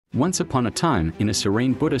Once upon a time, in a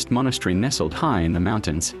serene Buddhist monastery nestled high in the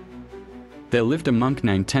mountains, there lived a monk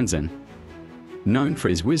named Tenzin. Known for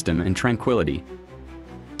his wisdom and tranquility,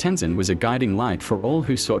 Tenzin was a guiding light for all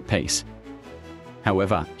who sought peace.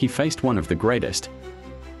 However, he faced one of the greatest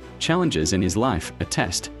challenges in his life, a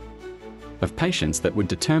test of patience that would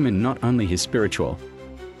determine not only his spiritual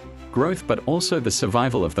growth but also the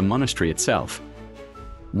survival of the monastery itself.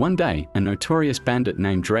 One day, a notorious bandit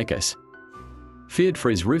named Drakus, feared for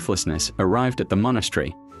his ruthlessness, arrived at the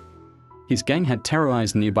monastery. His gang had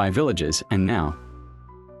terrorized nearby villages, and now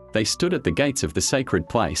they stood at the gates of the sacred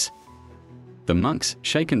place. The monks,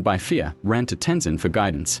 shaken by fear, ran to Tenzin for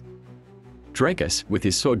guidance. Drakus, with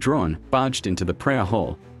his sword drawn, barged into the prayer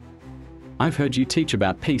hall. "I've heard you teach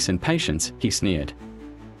about peace and patience," he sneered.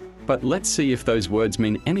 "But let's see if those words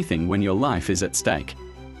mean anything when your life is at stake."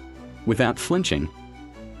 Without flinching,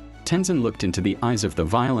 Tenzin looked into the eyes of the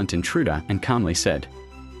violent intruder and calmly said,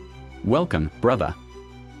 "Welcome, brother.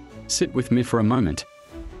 Sit with me for a moment."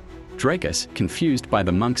 Drakus, confused by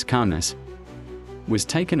the monk's calmness, was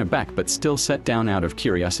taken aback but still sat down out of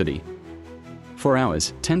curiosity. For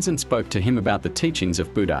hours, Tenzin spoke to him about the teachings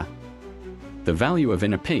of Buddha, the value of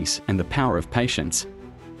inner peace, and the power of patience.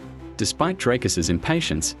 Despite Drakus's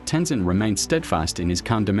impatience, Tenzin remained steadfast in his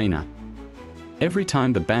calm demeanor. Every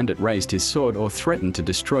time the bandit raised his sword or threatened to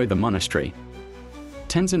destroy the monastery,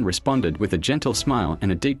 Tenzin responded with a gentle smile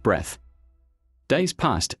and a deep breath. Days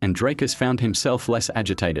passed, and Drakus found himself less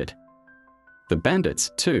agitated. The bandits,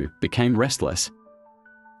 too, became restless,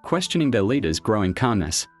 questioning their leader's growing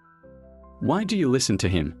calmness. "Why do you listen to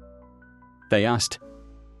him?" they asked.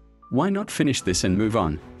 "Why not finish this and move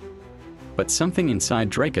on?" But something inside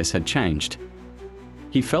Drakus had changed.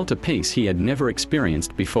 He felt a peace he had never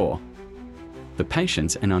experienced before. The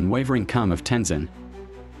patience and unwavering calm of Tenzin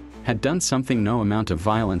had done something no amount of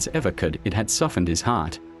violence ever could. It had softened his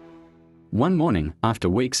heart. One morning, after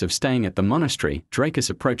weeks of staying at the monastery, Drakus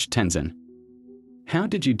approached Tenzin. "How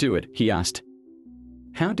did you do it?" he asked.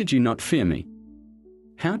 "How did you not fear me?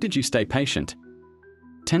 How did you stay patient?"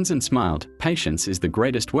 Tenzin smiled. "Patience is the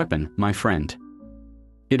greatest weapon, my friend.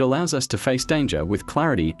 It allows us to face danger with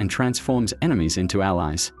clarity and transforms enemies into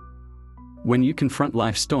allies. When you confront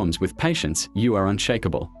life's storms with patience, you are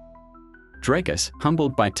unshakable." Drakus,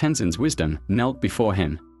 humbled by Tenzin's wisdom, knelt before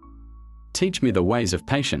him. "Teach me the ways of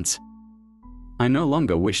patience. I no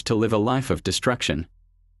longer wish to live a life of destruction."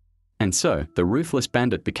 And so, the ruthless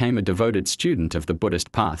bandit became a devoted student of the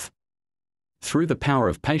Buddhist path. Through the power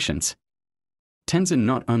of patience, Tenzin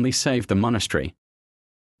not only saved the monastery,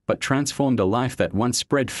 but transformed a life that once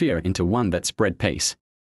spread fear into one that spread peace.